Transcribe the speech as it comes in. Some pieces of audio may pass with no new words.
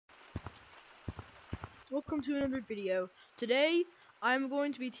welcome to another video. Today, I'm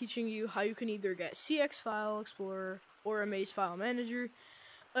going to be teaching you how you can either get CX File Explorer or AMAZE File Manager.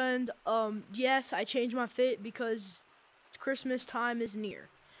 And, yes, I changed my fit because Christmas time is near.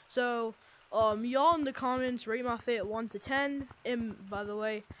 So, y'all in the comments rate my fit 1 to 10. And, by the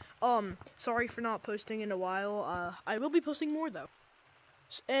way, sorry for not posting in a while. I will be posting more, though.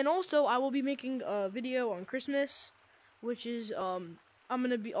 And also, I will be making a video on Christmas, which is, I'm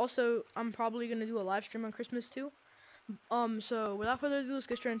probably gonna do a live stream on Christmas too. So without further ado, let's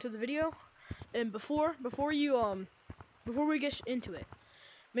get straight into the video. And before we get into it,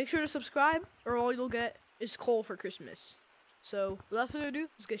 make sure to subscribe, or all you'll get is coal for Christmas. So without further ado,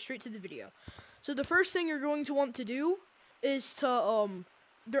 let's get straight to the video. So the first thing you're going to want to do is to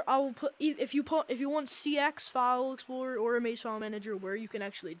if you want CX File Explorer or AMAZE File Manager where you can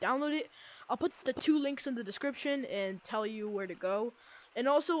actually download it, I'll put the 2 links in the description and tell you where to go. And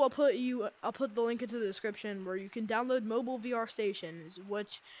also I'll put the link into the description where you can download mobile VR stations,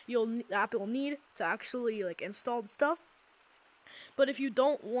 which the app will need to actually install the stuff. But if you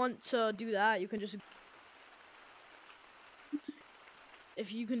don't want to do that, just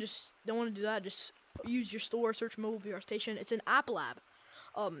don't want to do that, just use your store, search mobile VR station. It's an app lab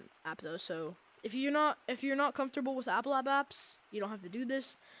app though, so if you're not comfortable with Apple Lab apps, you don't have to do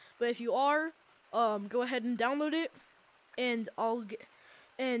this. But if you are, go ahead and download it, and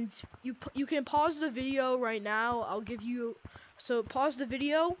you can pause the video right now. Pause the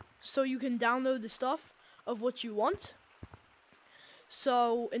video so you can download the stuff of what you want.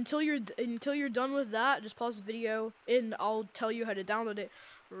 So until you're done with that, just pause the video and I'll tell you how to download it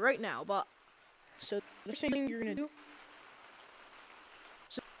right now. But so the first thing you're gonna do,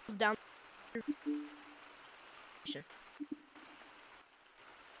 down.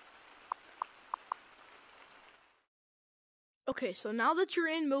 Okay, so now that you're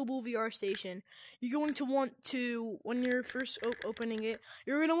in mobile VR station, you're going to want to, when you're first opening it,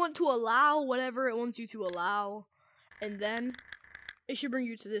 you're going to want to allow whatever it wants you to allow, and then it should bring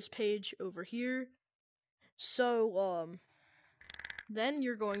you to this page over here. So, then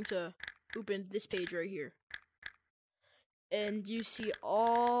you're going to open this page right here. And you see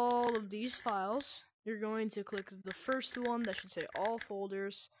all of these files. You're going to click the first one that should say all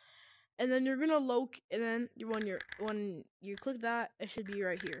folders, and then you're gonna and then when you click that, it should be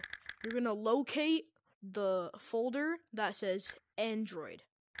right here. You're gonna locate the folder that says Android,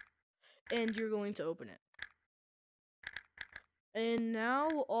 and you're going to open it. And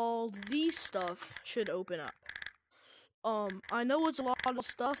now all these stuff should open up. I know it's a lot of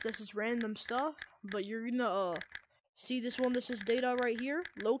stuff. This is random stuff, but you're gonna see this one that says data right here.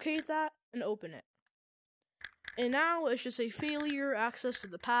 Locate that and open it. And now it should say failure, access to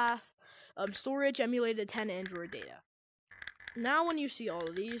the path, storage, emulated 10 Android data. Now when you see all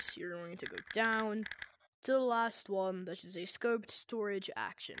of these, you're going to go down to the last one that should say scoped storage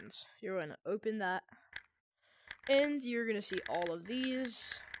actions. You're going to open that, and you're going to see all of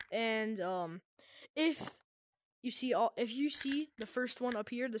these. And if you see the first one up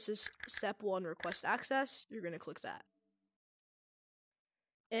here, this is step 1, request access, you're going to click that.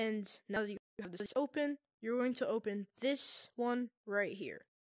 And now that you have this open, you're going to open this one right here.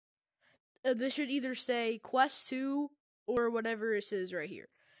 This should either say Quest 2 or whatever it says right here.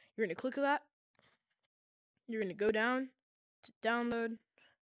 You're going to click that. You're going to go down to download.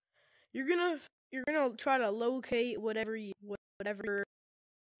 You're going to try to locate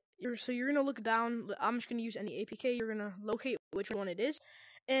so you're going to look down. I'm just going to use any APK. You're going to locate which one it is.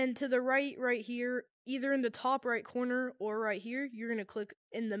 And to the right here, either in the top right corner or right here, you're going to click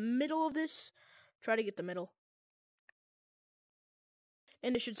in the middle of this. Try to get the middle.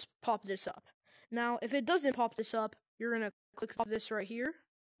 And it should pop this up. Now, if it doesn't pop this up, you're going to click this right here.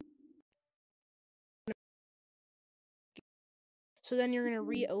 So then you're going to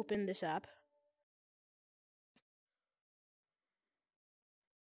reopen this app.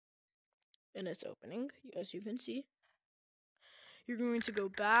 And it's opening, as you can see. You're going to go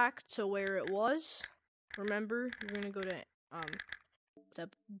back to where it was. Remember, you're going to go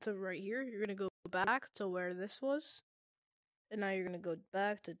to right here. You're going to go back to where this was. And now you're going to go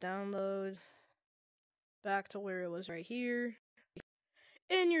back to download. Back to where it was right here.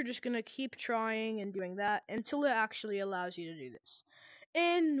 And you're just going to keep trying and doing that until it actually allows you to do this.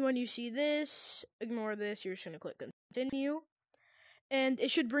 And when you see this, ignore this. You're just going to click continue. And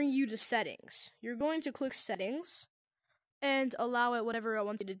it should bring you to settings. You're going to click settings and allow it whatever I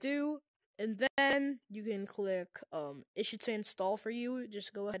want you to do. And then you can click, it should say install for you.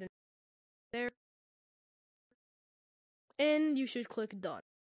 Just go ahead and there. And you should click done.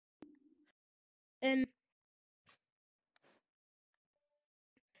 And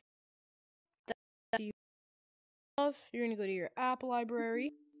you're going to go to your app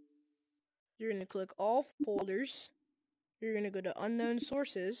library. You're going to click all folders. You're going to go to unknown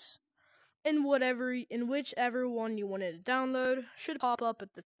sources. And whichever one you wanted to download should pop up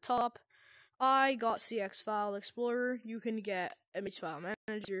at the top. I got CX File Explorer. You can get AMAZE File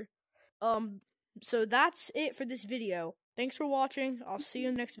Manager. So that's it for this video. Thanks for watching. I'll see you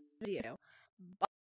in the next video. Bye.